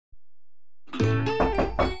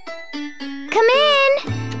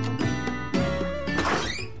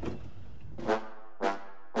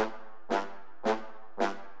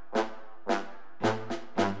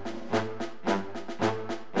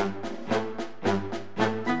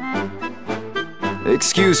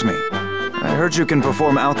Excuse me. I heard you can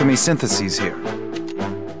perform alchemy syntheses here.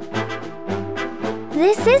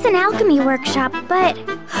 This is an alchemy workshop, but...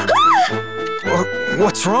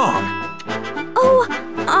 What's wrong? Oh,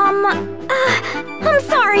 I'm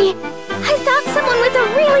sorry. I thought someone with a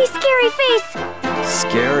really scary face.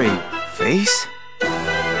 Scary face?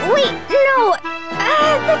 Wait, no.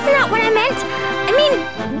 That's not what I meant. I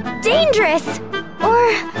mean, dangerous.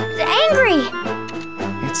 Or angry.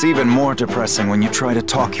 It's even more depressing when you try to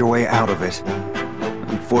talk your way out of it.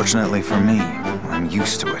 Unfortunately for me, I'm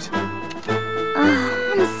used to it.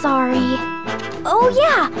 I'm sorry. Oh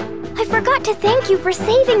yeah, I forgot to thank you for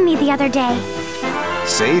saving me the other day.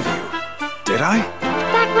 Save you? Did I?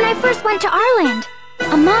 Back when I first went to Arland,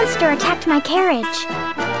 a monster attacked my carriage.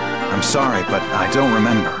 I'm sorry, but I don't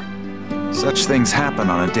remember. Such things happen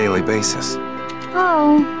on a daily basis.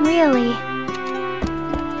 Oh, really?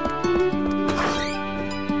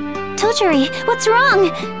 Toturi, what's wrong?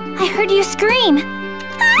 I heard you scream.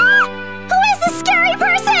 Ah! Who is this scary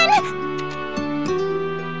person?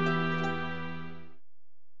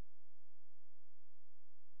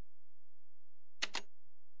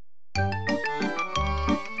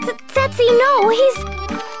 Setsi, no,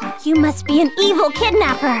 he's... You must be an evil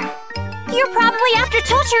kidnapper. You're probably after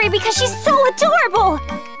Toturi because she's so adorable.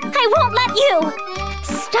 I won't let you.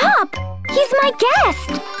 Stop! He's my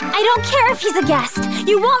guest. I don't care if he's a guest.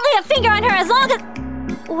 You won't lay a finger on her as long as...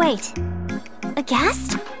 Wait. A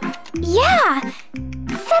guest? Yeah.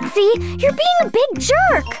 Setsi, you're being a big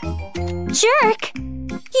jerk. Jerk?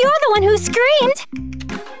 You're the one who screamed.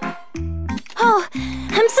 Oh,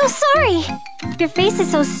 I'm so sorry. Your face is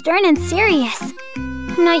so stern and serious.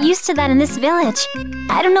 I'm not used to that in this village.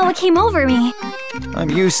 I don't know what came over me. I'm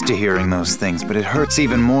used to hearing those things, but it hurts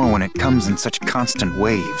even more when it comes in such constant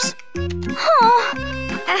waves. Oh.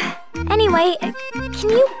 Anyway, can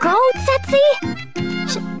you go,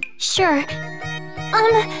 Setsi? Sure.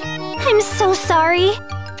 I'm so sorry.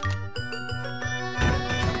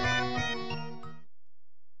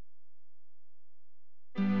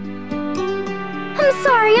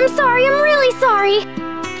 I'm really sorry.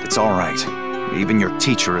 It's all right. Even your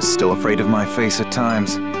teacher is still afraid of my face at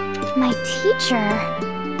times. My teacher?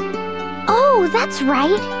 Oh, that's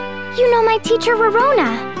right. You know my teacher,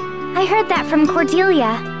 Rorona. I heard that from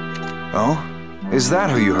Cordelia. Oh? Is that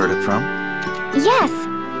who you heard it from? Yes.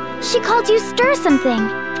 She called you Stir something.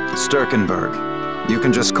 Sturkenberg. You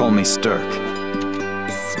can just call me Sturk.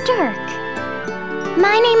 Sturk.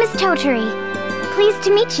 My name is Toturi. Pleased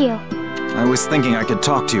to meet you. I was thinking I could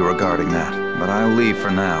talk to you regarding that, but I'll leave for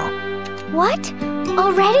now. What?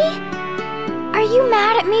 Already? Are you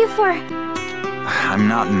mad at me for... I'm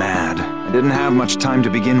not mad. I didn't have much time to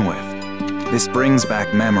begin with. This brings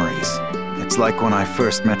back memories. It's like when I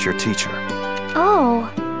first met your teacher. Oh.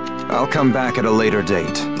 I'll come back at a later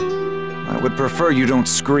date. I would prefer you don't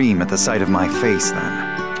scream at the sight of my face then.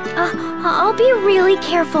 I'll be really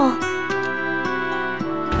careful.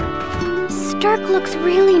 Sturk looks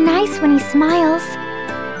really nice when he smiles.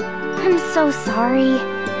 I'm so sorry.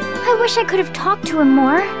 I wish I could have talked to him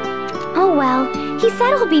more. Oh well, he said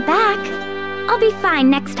he'll be back. I'll be fine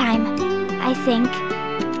next time, I think.